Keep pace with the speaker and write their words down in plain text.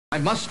I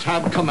must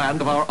have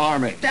command of our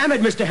army. Damn it,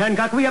 Mr.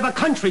 Hancock, we have a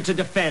country to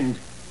defend.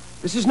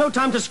 This is no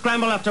time to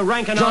scramble after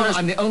rank and honors.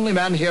 I'm the only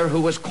man here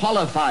who is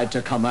qualified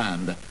to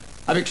command.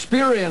 I've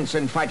experience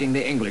in fighting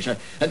the English, an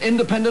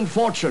independent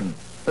fortune,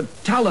 a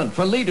talent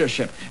for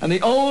leadership, and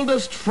the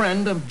oldest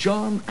friend of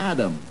John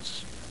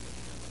Adams.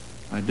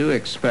 I do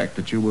expect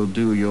that you will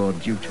do your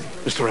duty.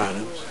 Mr.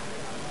 Adams.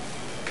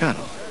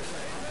 Colonel.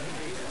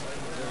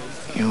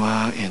 You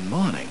are in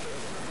mourning.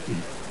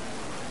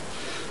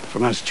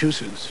 From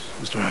Massachusetts,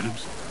 Mr.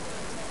 Adams.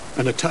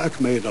 An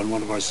attack made on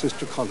one of our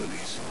sister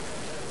colonies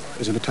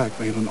is an attack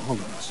made on all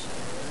of us.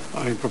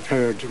 I am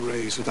prepared to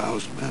raise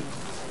 1,000 men,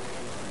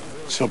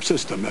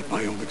 subsist them at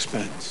my own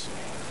expense,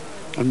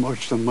 and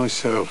march them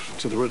myself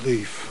to the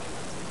relief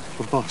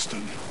of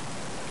Boston.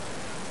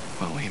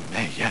 Well, we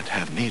may yet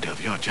have need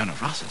of your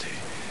generosity.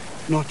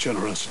 Not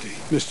generosity,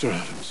 Mr.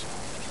 Adams.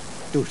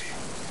 Duty.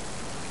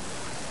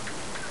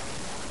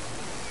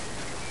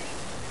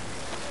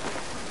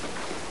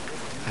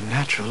 A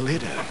natural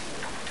leader.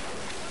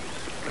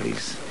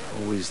 He's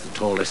always the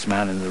tallest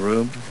man in the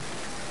room.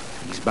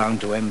 He's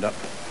bound to end up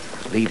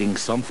leading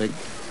something.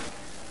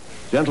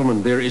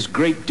 Gentlemen, there is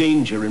great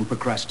danger in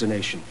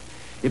procrastination.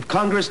 If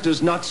Congress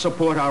does not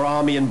support our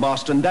army in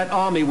Boston, that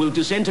army will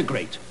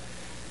disintegrate.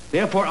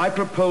 Therefore, I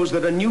propose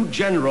that a new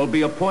general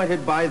be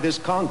appointed by this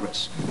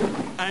Congress.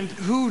 And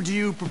who do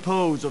you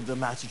propose of the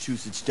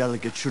Massachusetts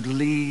delegates should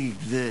lead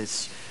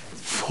this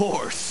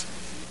force?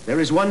 There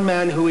is one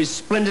man who is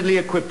splendidly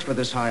equipped for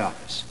this high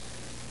office.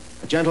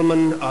 A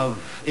gentleman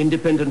of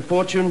independent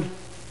fortune,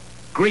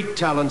 great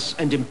talents,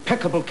 and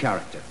impeccable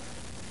character.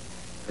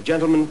 A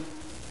gentleman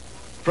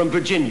from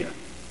Virginia,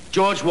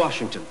 George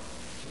Washington.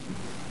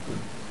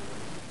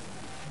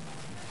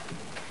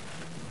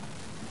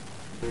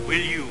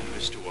 Will you,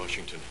 Mr.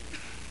 Washington,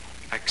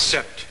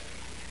 accept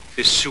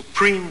this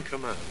supreme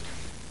command?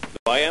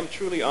 I am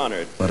truly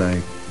honored. But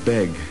I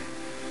beg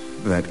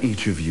that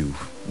each of you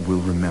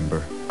will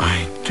remember,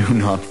 I do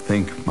not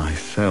think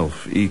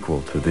myself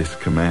equal to this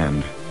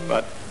command.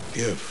 But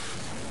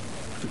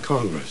If the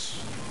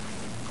Congress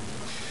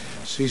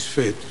sees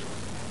fit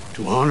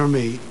to honor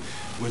me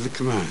with the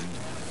command,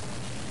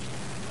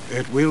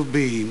 it will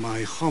be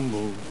my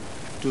humble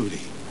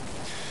duty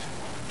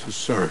to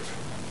serve.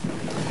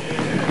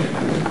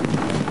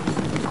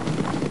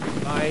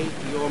 By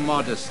your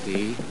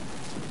modesty,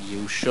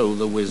 you show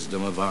the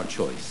wisdom of our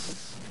choice.